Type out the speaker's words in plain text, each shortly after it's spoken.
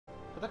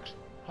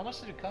How much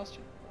did it cost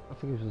you? I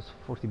think it was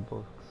 40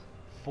 bucks.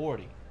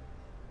 40.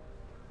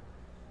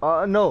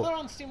 No,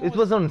 on Steam it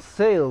was on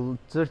sale,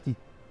 30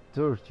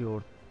 or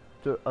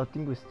I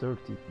think it was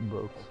 30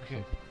 bucks.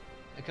 Okay.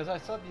 Because I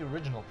thought the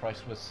original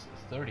price was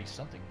 30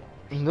 something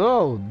dollars.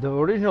 No, the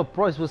original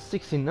price was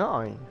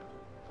 69.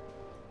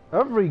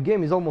 Every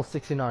game is almost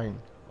 69.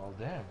 Well,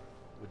 damn.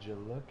 Would you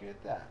look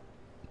at that?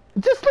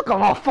 Just look at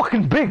my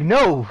fucking big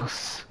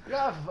nose. You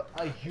have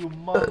a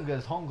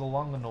humongous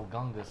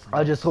hongalonganolgungus.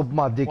 I just hope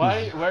my dick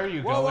is... Where are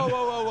you Whoa, going?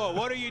 whoa.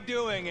 What are you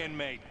doing,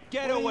 inmate?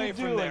 Get What are away you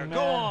from doing, there. man?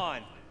 Go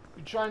on.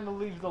 You trying to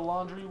leave the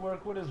laundry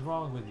work? What is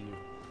wrong with you?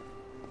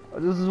 I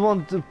just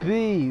want to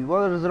pee.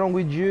 What is wrong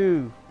with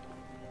you?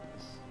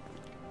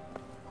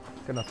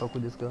 Can I talk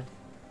with this guy?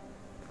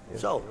 Yeah.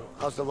 So,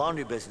 how's the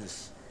laundry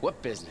business?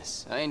 What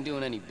business? I ain't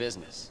doing any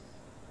business.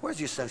 Where's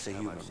your sense of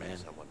humor, man?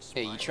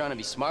 Hey, you trying to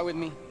be smart with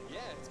me? Yeah,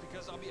 it's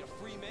because I'll be a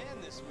free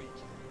man this week.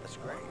 That's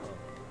great.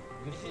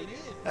 Good for you.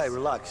 Hey,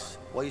 relax.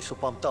 Why are you so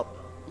pumped up?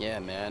 Yeah,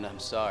 man, I'm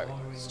sorry.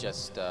 It's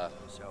just,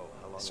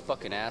 this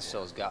fucking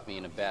asshole's got me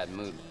in a bad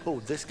mood.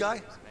 Who, this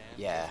guy?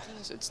 Yeah,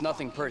 it's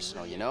nothing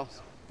personal, you know?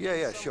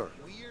 Yeah, sure.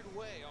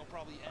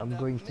 I'm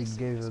going to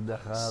give the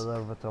hell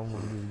of a time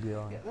with this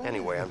guy.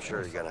 Anyway, I'm sure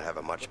you're gonna have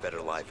a much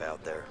better life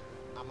out there.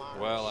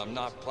 Well, I'm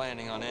not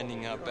planning on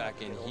ending up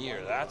back in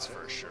here, that's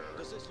for sure.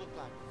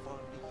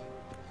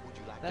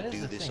 That is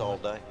Do the this thing, all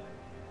like, day?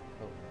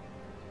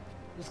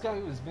 This guy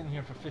has been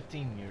here for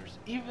 15 years.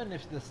 Even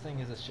if this thing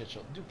is a shit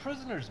show, do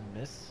prisoners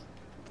miss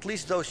At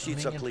least those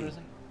sheets are being in clean.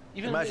 prison?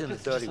 Even Imagine if the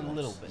it's dirty just a ones.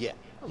 little bit. Yeah,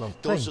 I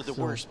don't those think are the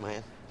so. worst,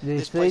 man. They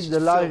This say place the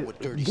is life, filled with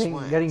dirty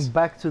getting swines.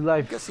 back to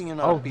life Guessing you're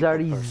not a out people there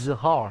is person.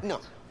 hard. No,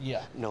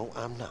 Yeah. no,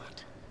 I'm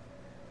not.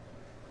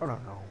 I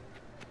don't know.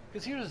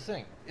 Because here's the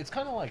thing, it's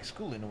kind of like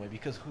school in a way,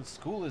 because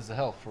school is the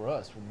hell for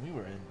us when we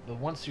were in, but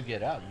once you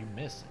get out, you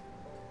miss it.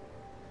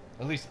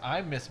 At least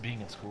I miss being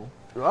in school.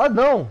 I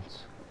don't.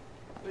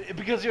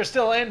 Because you're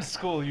still in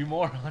school, you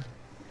moron.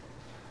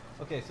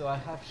 Okay, so I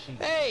have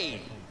sheets.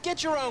 Hey,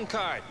 get your own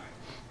card.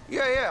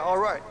 Yeah, all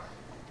right.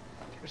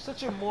 You're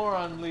such a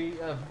moron, Lee.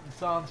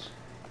 Sanj.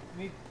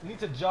 Need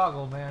to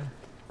joggle, man.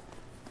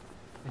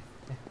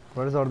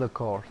 Where's all the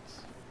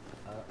cards?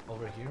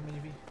 Over here,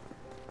 maybe?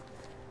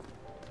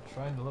 I'm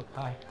trying to look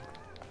high.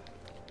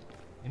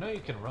 You know you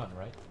can run,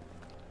 right?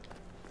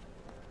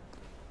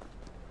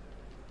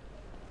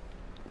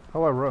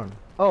 How I run?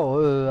 Oh,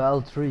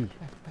 L3.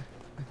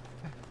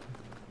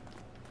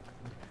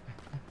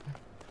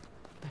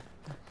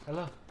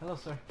 Hello,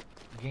 sir.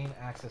 Gain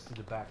access to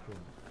the back room.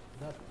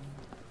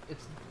 This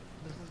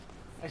is.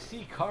 I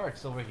see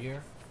carts over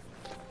here.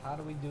 How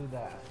do we do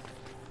that?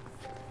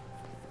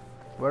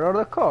 Where are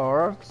the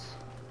cards?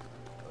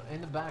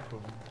 In the back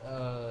room.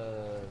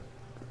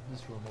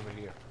 This room over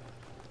here.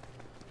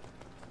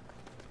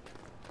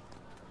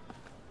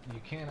 You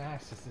can't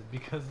access it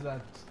because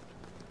that's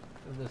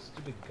the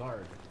stupid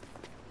guard.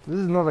 This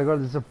is not a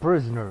guard, it's a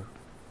prisoner.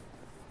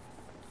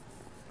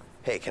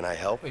 Hey, can I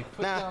help? Wait,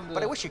 put Nah, down the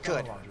but I wish you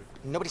could. laundry.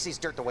 Nobody sees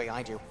dirt the way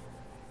I do.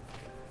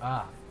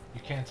 Ah,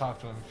 you can't talk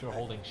to him if you're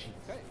holding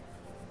sheets.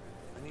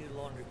 I need a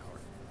laundry card.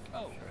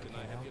 Oh, can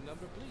I have your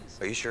number, please?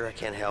 Are you sure I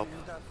can't help?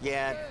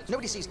 Yeah,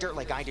 nobody sees dirt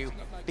like I do.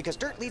 Because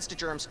dirt leads to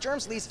germs,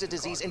 germs leads to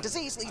disease, and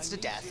disease leads to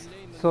death.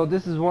 So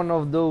this is one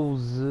of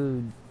those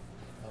Okay.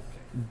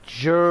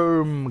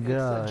 germ It's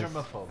guys.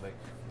 germophobic.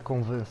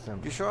 Convince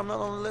them. You sure I'm not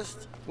on the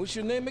list? What's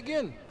your name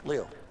again?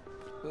 Leo.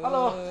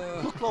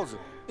 Hello. Look closer.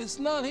 It's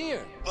not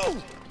here.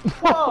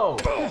 Whoa!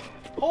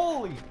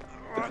 Holy!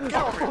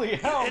 Holy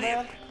hell,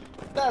 man!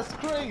 That's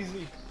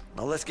crazy!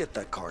 Now let's get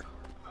that card.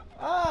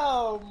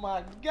 Oh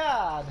my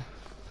god!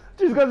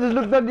 These guys just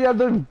looked at the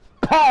other.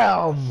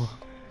 BAM!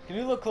 Can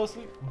you look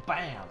closely?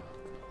 Bam!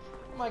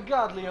 Oh my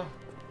god, Leo!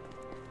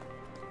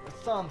 It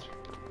sounds.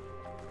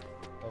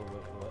 Oh,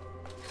 wait,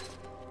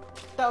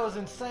 what? That was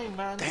insane,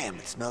 man! Damn,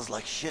 it smells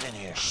like shit in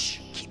here. Shh,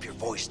 keep your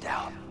voice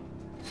down.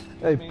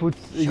 Hey,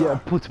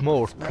 put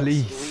more,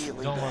 please.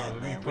 Really Don't bad,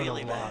 worry, we man, put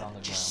really a lot bad. on the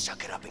Just ground.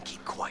 suck it up and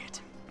keep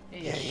quiet.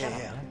 Yeah, shut up,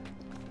 man.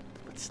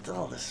 But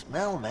still, the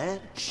smell, man.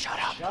 Shut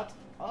up. Shut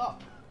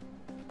up!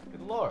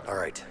 Good lord. All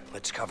right,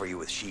 let's cover you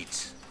with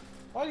sheets.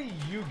 Why do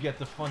you get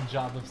the fun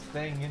job of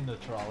staying in the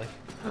trolley?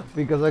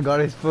 Because I got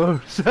it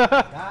first.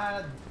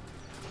 God.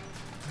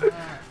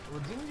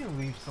 Well, didn't you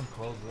leave some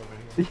clothes over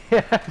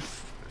here?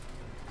 Yes.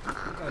 I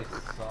think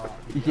I saw.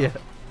 Yeah.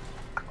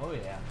 Oh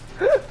yeah.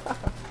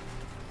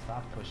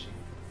 Stop pushing.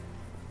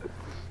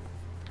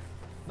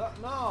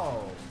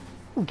 No.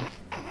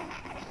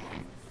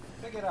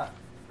 Pick it up.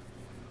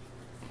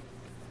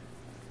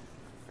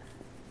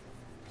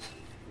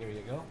 Here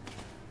you go.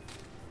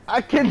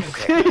 I can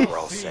Okay, see. we're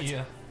all See set.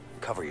 ya.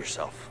 Cover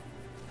yourself.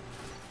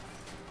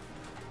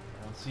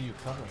 I don't see you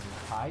covering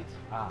your height.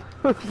 Ah,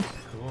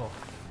 cool.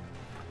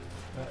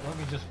 Let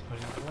me just put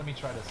it. Let me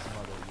try to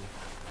smother you.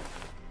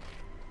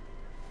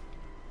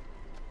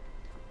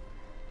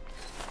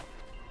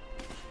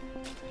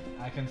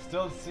 I can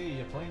still see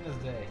you, plain as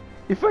day.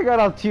 If I got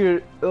out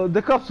here,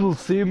 the cops will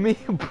see me,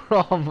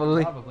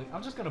 probably. Probably.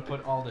 I'm just gonna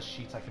put all the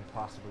sheets I can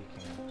possibly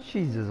can.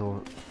 Jesus,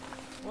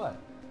 What?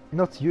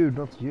 not you,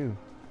 not you.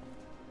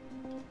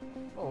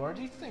 Oh, are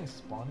these things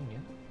spawning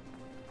in?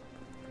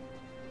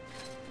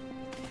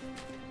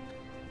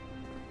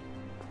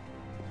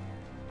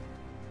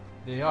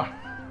 They are.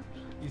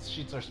 These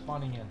sheets are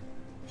spawning in.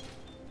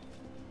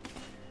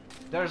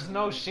 There's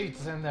no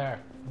sheets in there.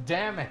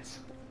 Damn it!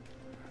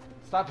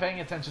 Stop paying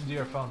attention to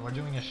your phone. We're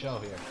doing a show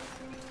here.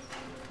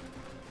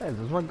 Hey,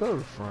 that's my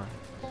girlfriend.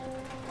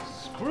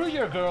 Screw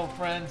your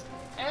girlfriend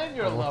and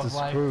your I want love to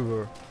life. screw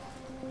her.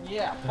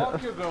 Yeah,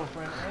 fuck your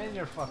girlfriend and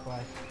your fuck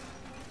life.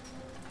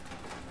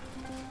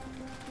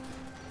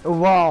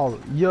 Wow,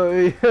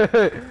 you're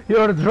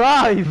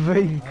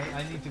driving.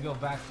 I need to go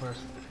back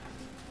first.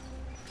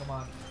 Come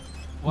on.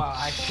 Wow,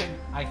 I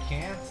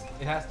can't.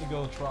 It has to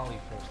go trolley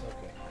first.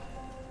 Okay.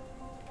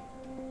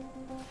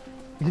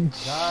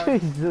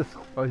 Guard. Jesus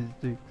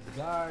Christ, dude.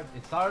 Guard.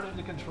 It's harder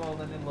to control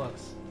than it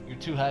looks. You're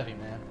too heavy,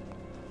 man.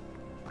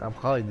 I'm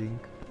hiding.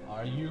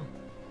 Are you?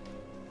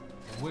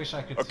 I wish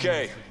I could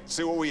Okay, see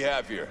see what we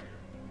have here.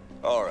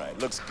 All right,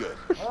 looks good.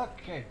 you.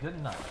 Okay, good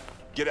enough.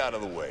 Get out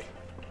of the way.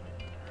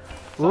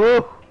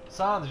 Whoa!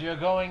 Sandra, you're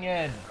going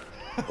in.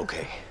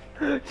 Okay.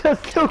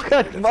 Just look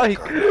at my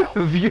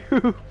view.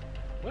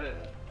 What?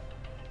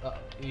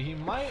 He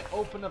might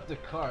open up the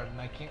card and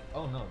I can't.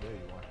 Oh no, there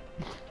you are.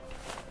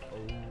 Oh.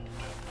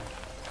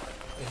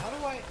 Wait, how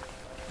do I?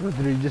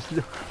 Rodri, just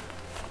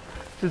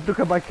look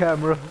at my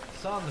camera.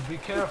 Sandra, be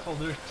careful.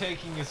 They're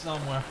taking you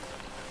somewhere.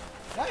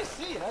 I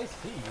see it. I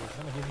see you. It's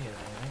gonna give me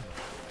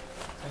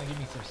it's gonna give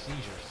me some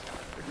seizures.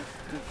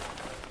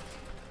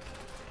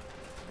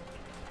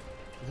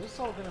 Is this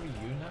all gonna be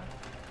you now?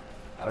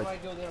 How do I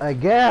go there?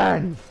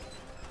 Again!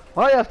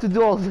 I have to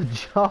do all the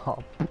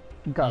job.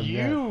 God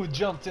damn. You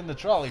jumped in the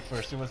trolley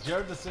first. It was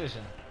your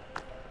decision.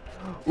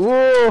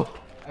 Whoa!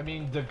 I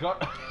mean, the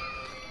guard.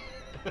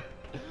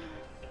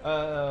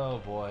 Oh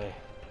boy.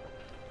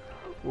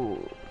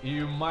 Whoa.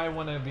 You might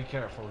want to be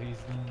careful. He's.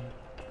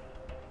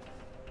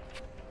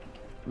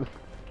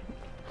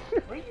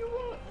 Where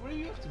do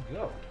you have to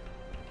go?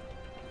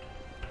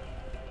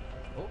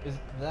 Oh,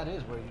 that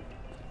is where you?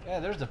 Yeah,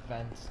 there's the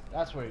fence.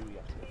 That's where you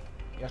have to go.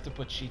 You have to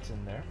put sheets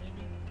in there,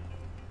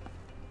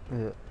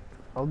 maybe. Yeah.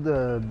 How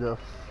the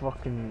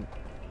fucking.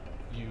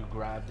 You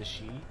grab the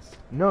sheets.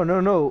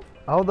 No.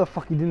 How the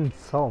fuck he didn't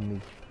saw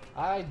me?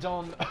 I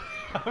don't.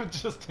 I'm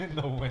just in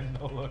the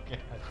window looking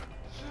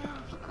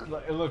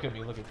at. Look at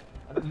me. Look at me.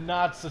 I'm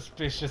not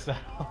suspicious at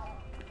all.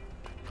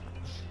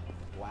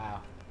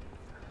 Wow.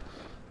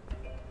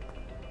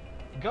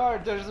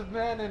 Guard, there's a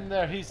man in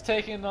there. He's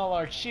taking all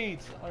our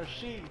sheets. Our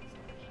sheets.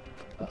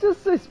 It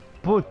just says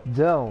put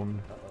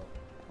down.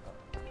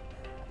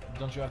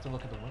 Don't you have to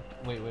look at the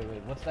window?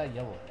 Wait. What's that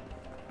yellow?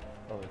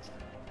 Oh, it's.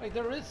 Wait,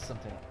 there is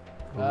something.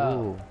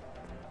 Oh.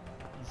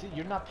 You see,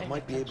 you're not I paying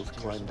might be able attention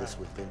to your climb this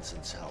surroundings. with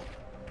Vincent's help.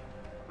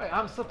 Wait,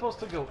 I'm supposed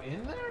to go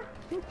in there?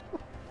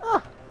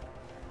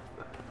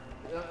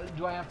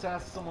 Do I have to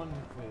ask someone?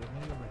 Wait,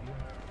 maybe over here.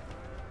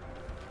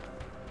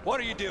 What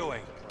are you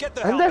doing? Get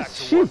the And hell back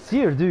there's to work. shit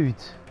here, dude.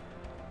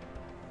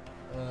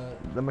 Uh,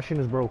 The machine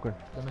is broken.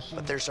 the machine.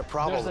 But there's a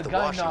problem there's with a the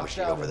guy washing knocked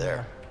machine out over in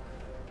there.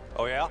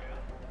 Oh yeah?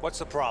 What's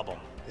the problem?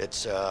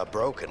 It's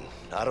broken.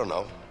 I don't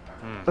know.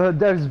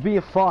 There's be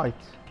a fight.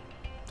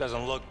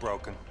 Doesn't look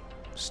broken.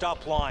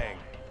 Stop lying.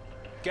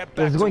 Get back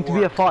There's going to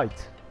be a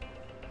fight.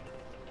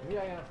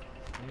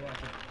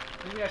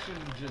 Maybe I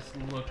shouldn't just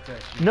look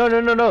at you.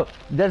 No.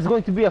 There's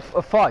going to be a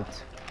fight.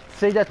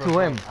 Say that to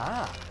him.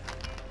 Ah.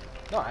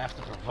 No, I have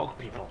to provoke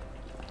people.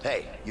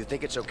 Hey, you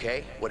think it's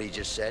okay what he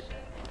just said?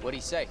 What'd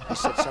he say? He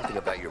said something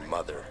about your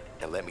mother,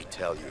 and let me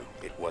tell you,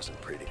 it wasn't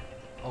pretty.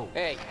 Oh.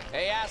 Hey,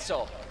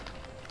 asshole.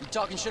 You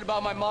talking shit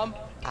about my mom?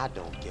 I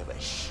don't give a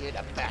shit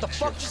about The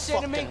fuck your you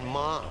say to me? fucking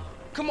mom.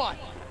 Come on,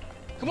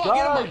 get him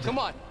Guard. up. Come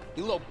on,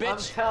 you little I'm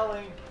bitch.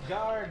 telling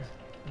guard.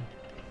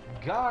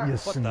 Guard. You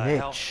What the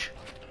hell? snitch.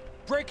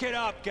 Break it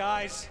up,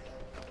 guys.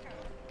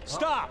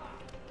 Stop.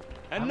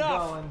 I'm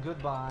Enough. going.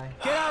 Goodbye.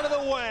 Get out of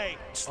the way.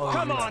 Oh,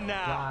 Come you on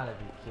now. Gotta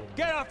be kidding.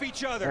 Get off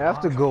each I other.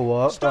 have to go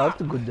up. I Stop. have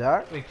to go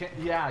there. Wait,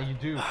 yeah, you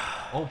do.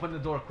 Open the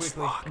door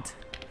quickly. Locked.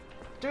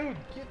 Dude,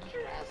 get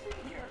your ass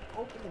in here.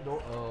 Open the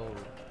door. Oh.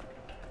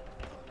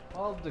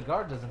 Well, the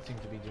guard doesn't seem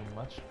to be doing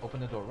much. Open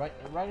the door right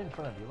in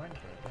front of you. Right in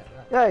front of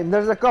you. Yeah. Yeah,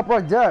 there's a cop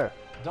right there.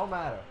 Don't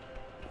matter.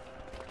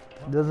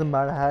 Doesn't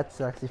matter, I had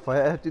sex. If I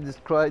had to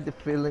describe the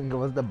feeling, it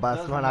was the best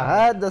Doesn't when matter.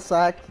 I had the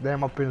sex.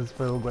 Then my penis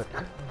filled with.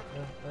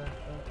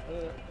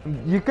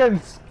 You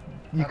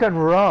can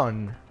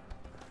run.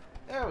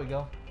 There we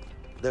go.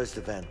 There's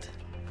the vent.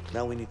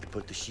 Now we need to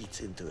put the sheets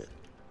into it.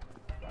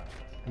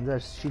 And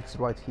there's sheets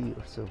right here,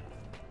 so.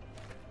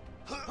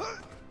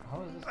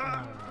 How is this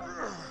gonna...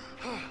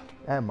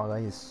 And my guy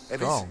is Hey,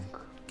 strong.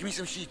 Vincent, give me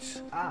some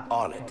sheets. Ah,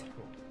 On oh, it.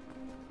 cool.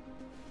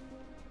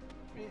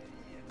 I mean,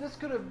 this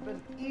could have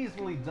been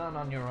easily done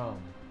on your own.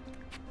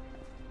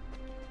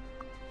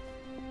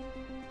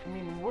 I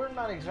mean, we're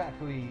not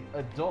exactly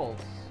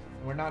adults.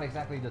 We're not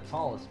exactly the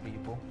tallest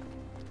people.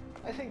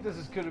 I think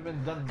could have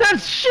been done.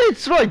 There's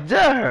sheets right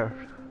there!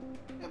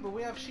 Yeah, but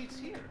we have sheets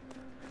here.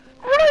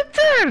 Right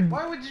there!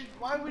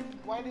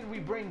 Why did we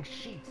bring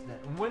sheets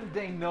then? Wouldn't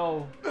they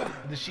know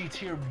the sheets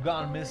here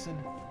gone missing?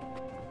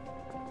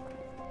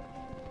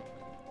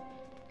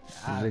 This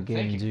is a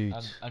game, dude.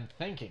 I'm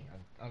thinking.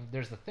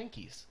 There's the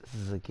thinkies. This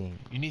is a game.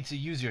 You need to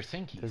use your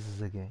thinkies. This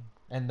is a game.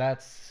 And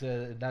that's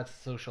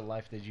social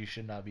life that you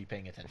should not be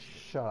paying attention to.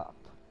 Shut up.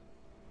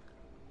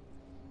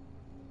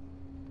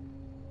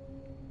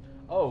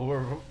 Oh,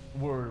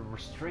 we're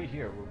straight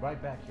here. We're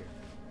right back here.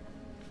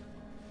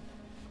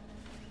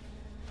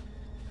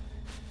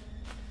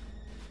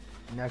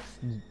 Next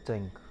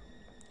thing.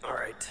 All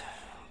right,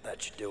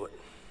 that should do it.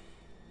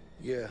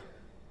 Yeah.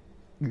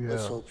 Yeah.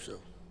 Let's hope so.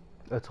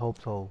 Let's hope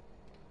so.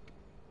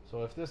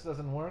 So if this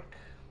doesn't work,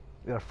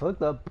 We are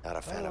fucked up. Not a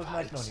well, fan it of was nice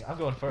heights. knowing you. I'm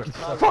going first.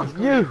 Fuck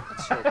you!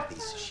 Let's hope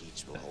these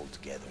sheets will hold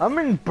together. I'm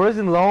in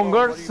prison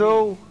longer,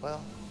 so...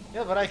 Well,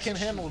 Yeah, but I can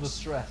handle the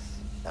stress.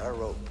 not a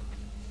rope.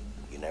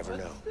 You never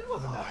know. It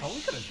wasn't that far. We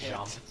could have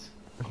jumped.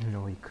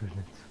 No, he couldn't.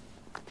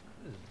 What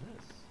is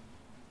this?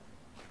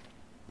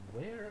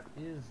 Where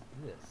is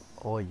this?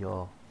 Oh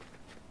yeah.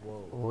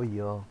 Whoa. Oh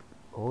yeah.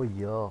 Oh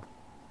yeah.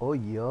 Oh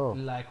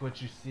yeah. Like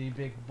what you see,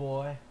 big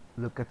boy?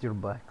 Look at your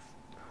backs.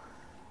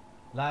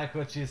 Like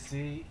what you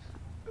see?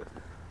 What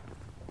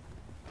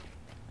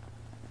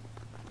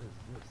is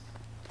this?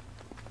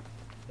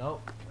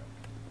 Nope.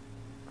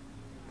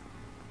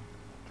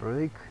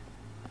 Drake.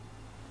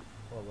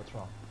 Oh, what's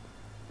wrong?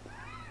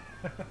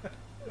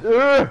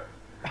 Ugh!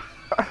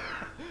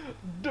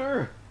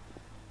 Durr!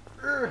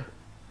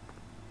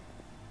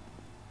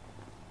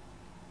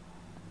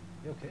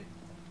 You okay?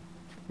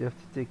 You have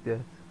to take that.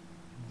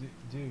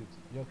 Dude,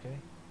 you okay?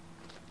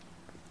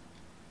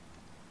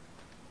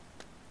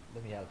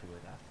 Let me help you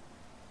with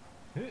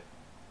that.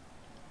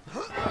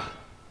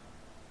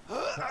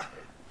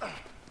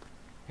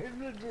 Here's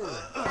the door.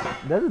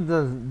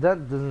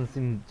 That doesn't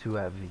seem too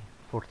heavy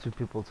for two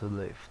people to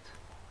lift.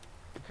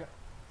 You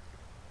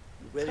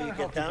ready to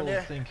get down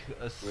there? Think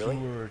a Really?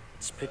 sewer,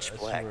 It's pitch a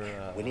black.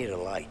 sewer, We need a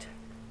light.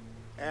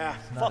 Yeah,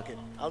 not- fuck it.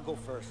 I'll go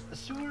first. a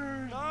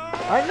sewer.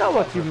 I know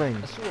what you mean.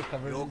 A sewer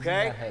cover You isn't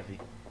okay? that heavy.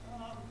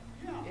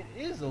 It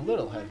is a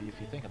little heavy if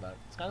you think about it.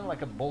 It's kind of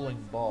like a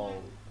bowling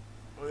ball.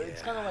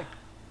 It's kind of like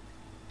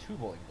two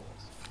bowling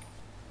balls.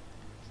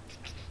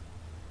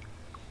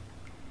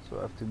 So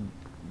I have to...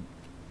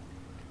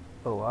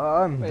 Oh,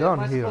 I'm Wait, done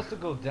am I here. supposed to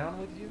go down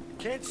with you?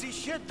 Can't see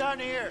shit down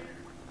here.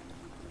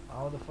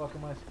 How the fuck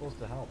am I supposed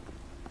to help?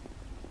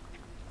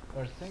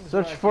 There's things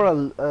Search where I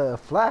for can- a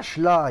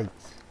flashlight.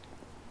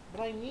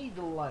 But I need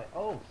the light.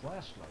 Oh,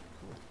 flashlight.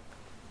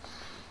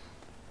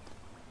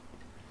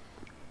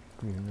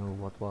 Cool. You know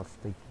what was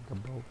thinking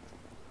about?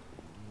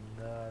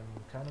 I'm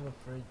kind of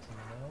afraid to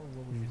know.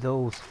 What would you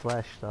Those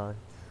flashlights.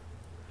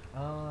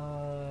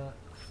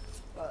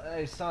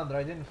 Hey Sandra,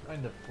 I didn't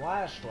find a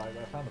flashlight.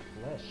 I found a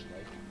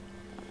flashlight.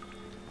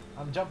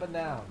 I'm jumping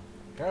down.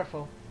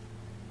 Careful.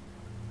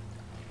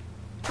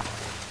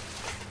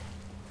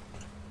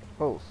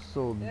 Oh,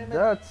 so Damn it.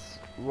 that's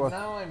what...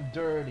 Now I'm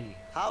dirty.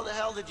 How the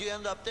hell did you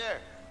end up there?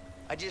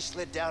 I just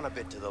slid down a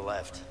bit to the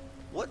left.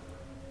 What?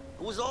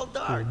 It was all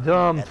dark. You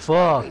dumb That's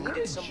fuck. why we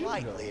needed some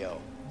light, Leo.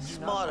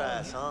 Smart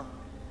ass, huh?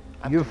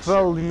 I'm You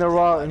fell in the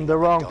concerned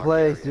wrong dark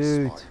place, area is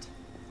dude. smart.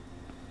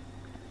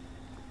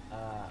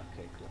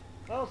 Okay, cool.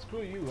 Well,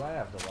 screw you. I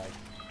have the light.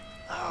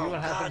 Oh,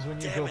 what happens God when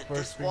you damn go it,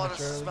 first this water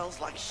prematurely?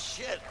 smells like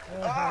shit.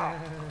 Ah!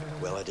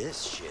 Well, it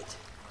is shit.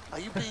 Are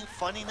you being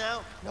funny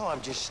now? No,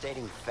 I'm just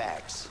stating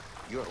facts.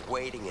 You're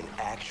wading in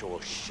actual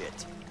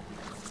shit.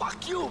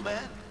 Fuck you,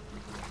 man.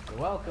 You're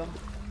welcome.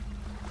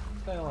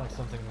 It's kind of like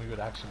something we would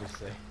actually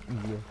say.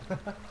 Yeah.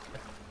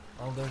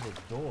 Oh, there's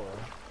a door.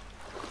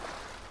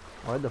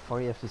 Why the fuck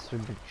you have to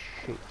swim in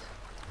shit?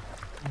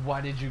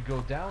 Why did you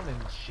go down in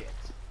shit?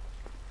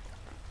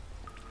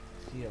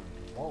 See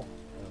a vault.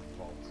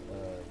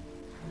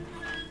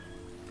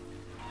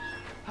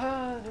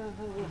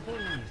 The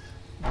things.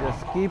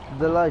 Just keep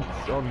the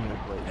lights on me,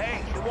 please.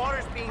 Hey, the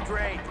water's being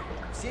drained.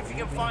 See if you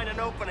can find an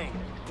opening.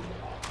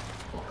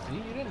 See,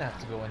 you didn't have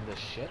to go in this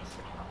shit.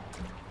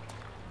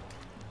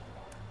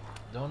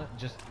 Don't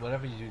just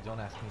whatever you do. Don't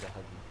ask me to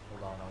hug you.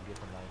 Hold on, I'll get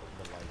the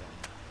light on.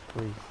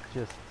 Please,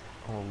 just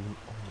hold on.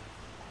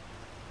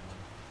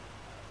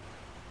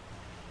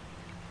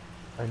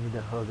 I need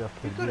a hug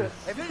after We could this.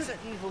 have. Hey, Vincent,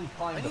 easily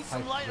climbed I the need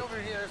some pipe light to over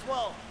get- here as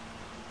well.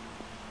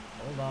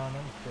 Hold on, I'm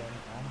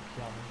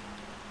coming.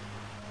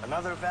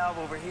 Another valve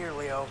over here,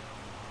 Leo.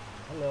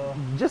 Hello.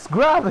 Just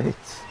grab it!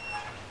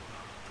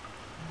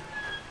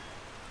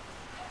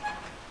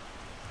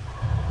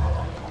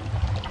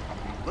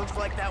 Looks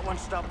like that one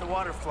stopped the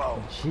water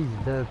flow.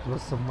 Jeez, that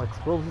was some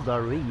explosive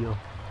diarrhea. Kind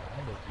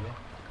of, yeah.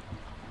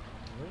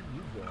 Where are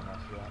you going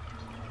after that?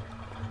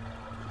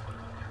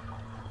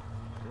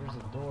 There's a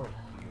door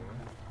here.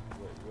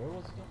 Wait, where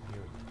was the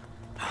door?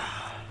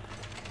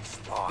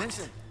 Here.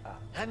 Vincent,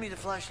 hand me the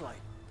flashlight.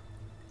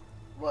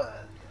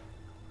 What?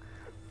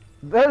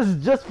 That's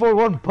just for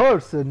one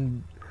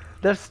person.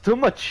 There's too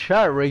much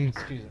sharing.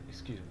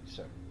 Excuse me,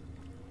 sir.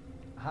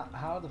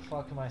 How the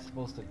fuck am I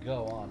supposed to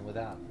go on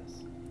without this?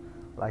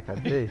 Like I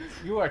did.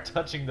 You are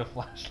touching the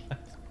flashlight.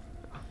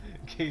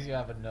 In case you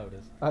haven't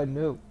noticed. I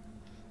know.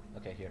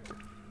 Okay, here.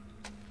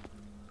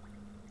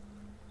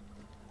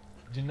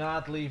 Do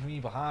not leave me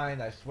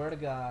behind, I swear to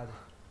God.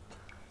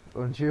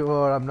 Don't you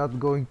worry, I'm not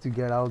going to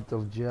get out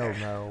of jail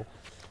now.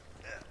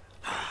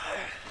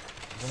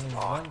 There's only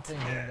one thing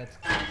here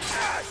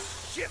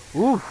that's...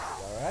 Oof!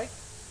 Alright?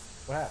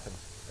 What happened?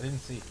 I didn't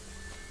see.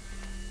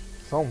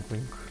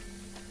 Something.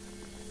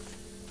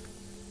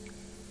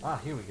 Ah,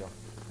 here we go.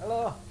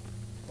 Hello!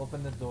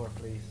 Open the door,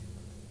 please.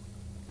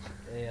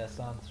 Hey,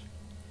 Sans.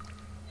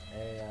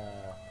 Hey,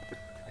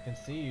 I can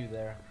see you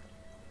there.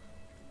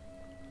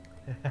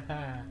 You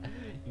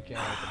can't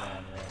open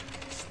that,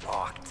 right? It's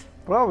locked.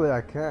 Probably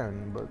I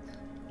can, but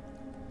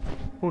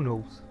who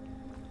knows?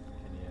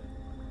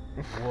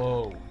 Can you?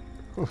 Whoa.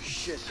 Oh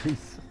shit!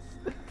 Jesus.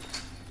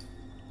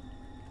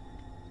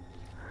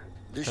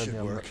 This Turn should me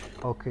on. work.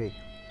 Okay.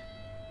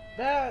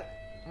 That...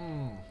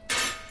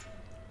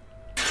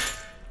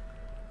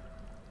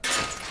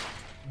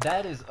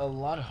 That is a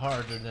lot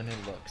harder than it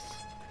looks.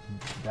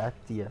 That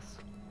yes.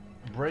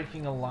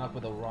 Breaking a lock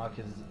with a rock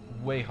is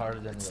way harder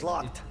than it It's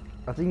looks. locked.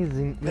 I think it's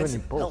even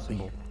Benson, help me.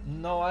 impossible.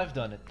 No, I've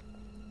done it.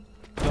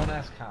 Don't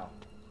ask how.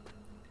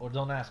 Or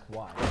don't ask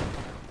why.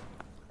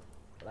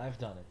 But I've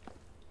done it.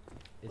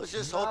 Let's It's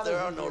just hope not there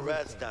as are easy no as it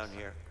rats seems. down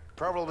here.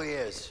 Probably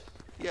is.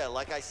 Yeah,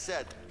 like I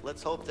said,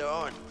 let's hope there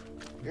aren't.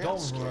 You're Don't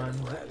not scared run.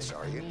 of rats,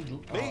 are you? Me? Me?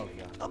 Oh,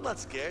 yeah. I'm not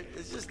scared.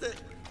 It's just that,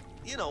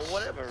 you know,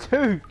 whatever.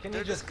 Dude! Can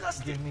They're you just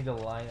disgusting. give me the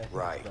light? I think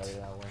Right. it's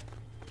better that way.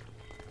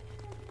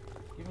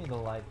 Give me the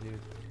light, dude.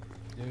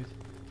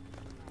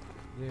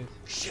 Dude.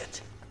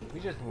 Shit. We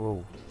just...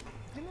 Whoa.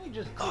 Didn't we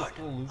just do a Guard,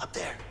 full loop? up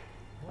there.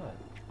 What?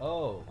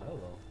 Oh,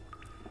 hello.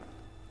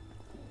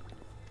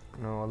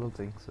 No, I don't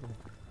think so.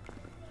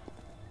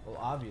 Well,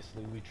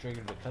 obviously, we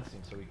triggered the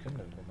cutscene, so we couldn't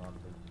have been on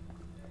the...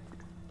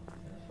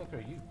 Where the fuck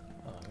are you?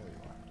 Oh, there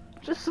you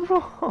are. Just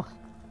wrong.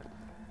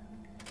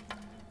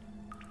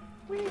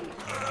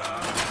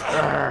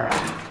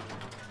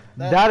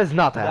 That is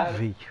not that-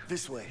 heavy.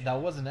 This way. That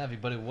wasn't heavy,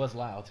 but it was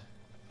loud.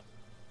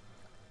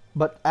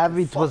 But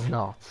heavy it was Fuck.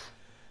 not.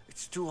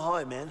 It's too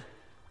high, man.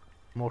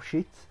 More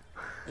shit?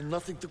 And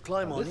nothing to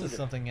climb on This either. is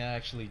something I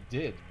actually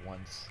did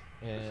once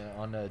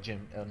on a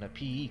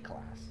PE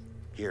class.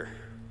 Here,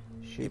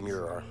 Shit. give me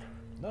your arm.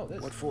 No,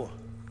 this. What for?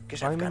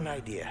 Guess I've got Simon? an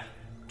idea.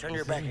 Turn This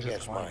your back isn't just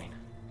against fine. mine.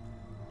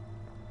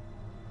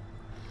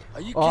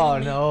 Are you Oh kidding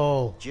me?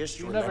 no. Just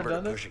You've never remember to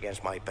done this? push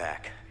against my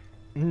back.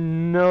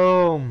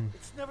 No.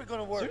 It's never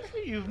gonna work.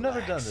 Seriously, you've never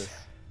done Relax. this.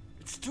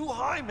 It's too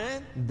high,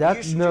 man. That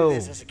used to do no.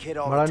 this as a kid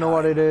all But the I know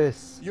what time. it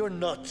is. You're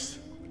nuts.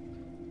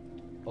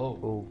 Oh.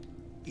 Oh.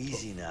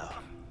 Easy now.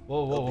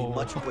 Whoa, whoa, It'll whoa. be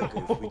much whoa.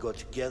 quicker if we go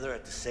together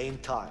at the same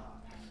time.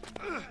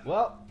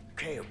 Well,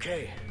 Okay,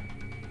 okay.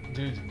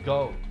 dude,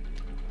 go.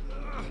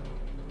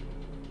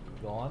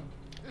 Go on.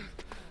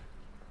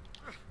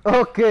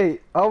 Okay,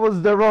 I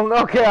was the wrong.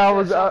 Okay, I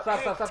was. Stop,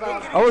 stop, stop, stop,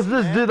 stop. I was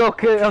this dude.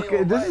 Okay,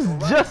 okay. This is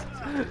just.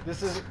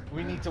 This is.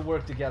 We need to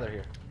work together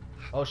here.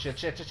 Oh shit,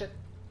 shit, shit, shit.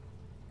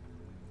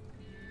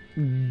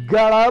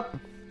 Got up.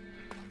 And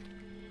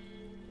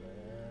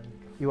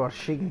You are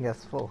shaking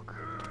as fuck.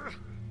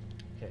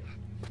 okay.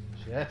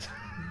 Shit.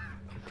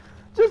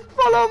 Just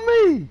follow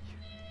me.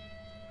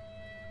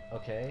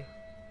 Okay.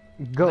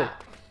 Go.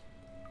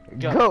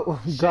 Go. Go.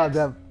 Shit.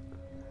 Goddamn.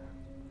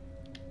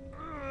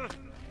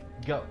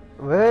 Go.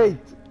 Wait.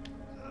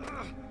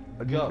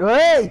 Go.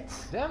 Wait.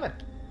 Damn it.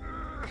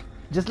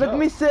 Just let Go.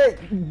 me say.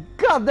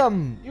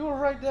 Goddamn. You were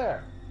right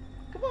there.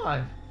 Come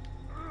on.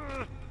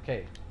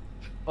 Okay.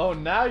 Oh,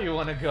 now you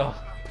want to go.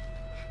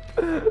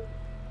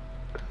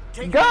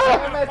 Take Go!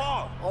 Damn it!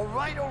 Fall. All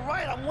right,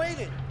 I'm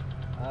waiting.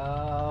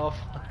 Oh,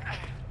 fuck.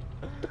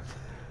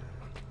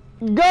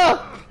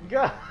 Go.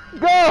 Go.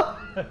 Go.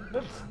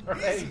 That's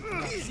right.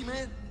 Easy,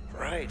 man.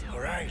 Right, all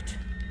right.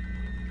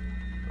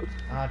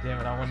 Ah, damn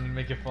it. I wanted to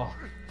make it fall.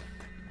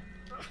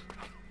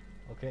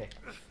 Okay.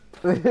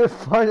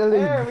 Finally.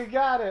 There, we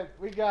got it.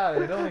 We got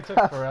it. It only took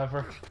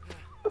forever.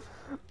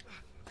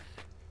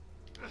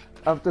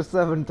 After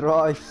 7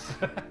 tries.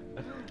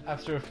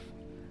 After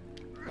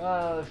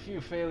a few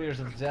failures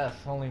of death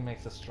only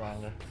makes us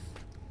stronger.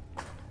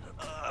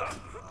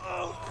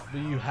 But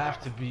you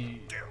have to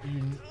be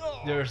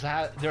there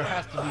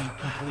has to be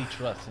complete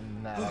trust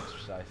in that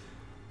exercise.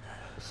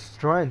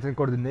 Strength and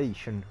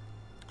coordination.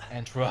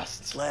 And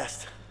trust. It's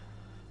last.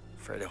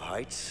 Afraid of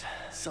heights?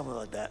 Something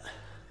like that.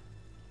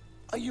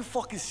 Are you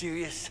fucking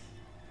serious?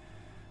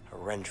 A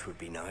wrench would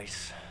be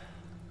nice.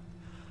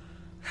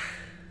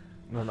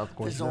 No, not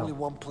going There's now. only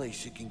one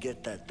place you can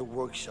get that, the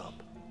workshop.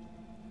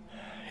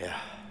 Yeah.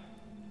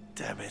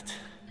 Damn it.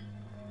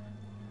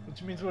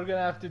 Which means we're gonna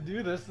have to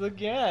do this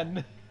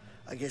again.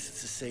 I guess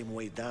it's the same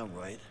way down,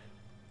 right?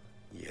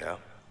 Yeah.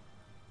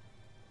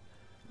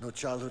 No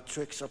childhood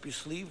tricks up your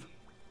sleeve?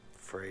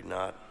 Afraid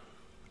not.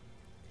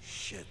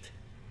 Shit.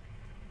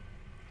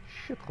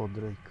 Shit,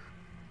 Roderick.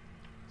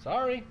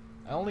 Sorry,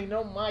 I only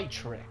know my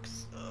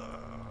tricks.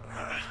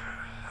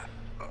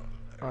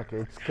 Okay,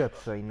 it's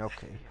cutscene,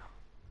 okay.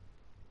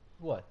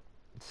 What?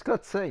 It's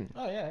cutscene.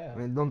 Oh yeah, yeah.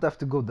 We don't have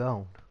to go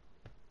down,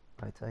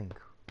 I think.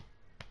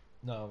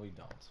 No, we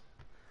don't.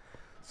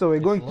 So we're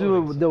It's going to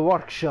loading, so- the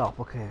workshop,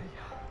 okay.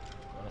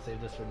 Wanna save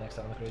this for next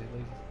time on the Crazy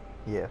Ladies?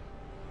 Yeah.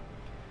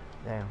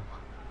 Damn.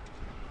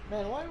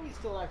 Man, why are we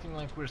still acting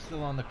like we're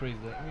still on the Crazy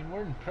Ladies? I mean,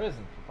 we're in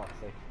prison, for fuck's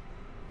sake.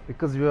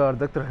 Because we are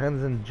Dr.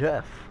 Hans and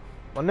Jeff.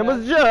 My name Yeah.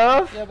 is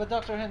Jeff! Yeah, but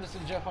Dr. Henderson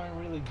and Jeff aren't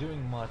really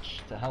doing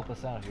much to help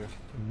us out here.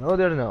 No,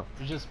 they're not.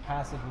 They're just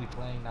passively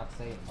playing, not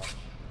saying much.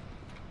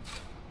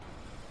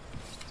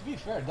 To be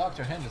fair,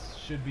 Dr. Henderson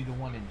should be the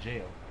one in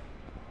jail.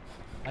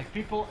 Like,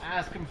 people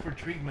ask him for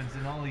treatments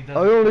and all he does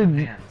I is only-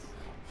 put hands.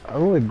 I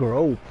only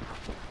grope.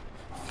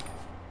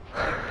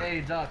 Like,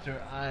 hey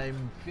doctor,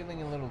 I'm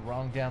feeling a little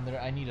wrong down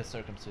there, I need a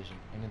circumcision.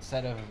 And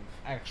instead of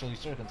actually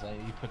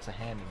circumcising, he puts a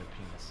hand in the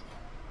penis.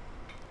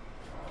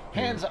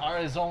 Hands are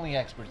his only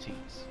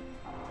expertise.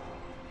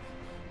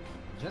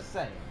 Just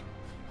saying.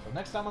 So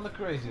next time on the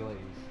Crazy Ladies.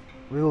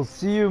 We'll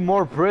see you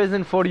more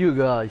prison for you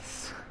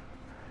guys.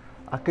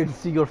 I can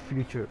see your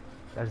future.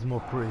 There's more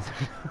prison.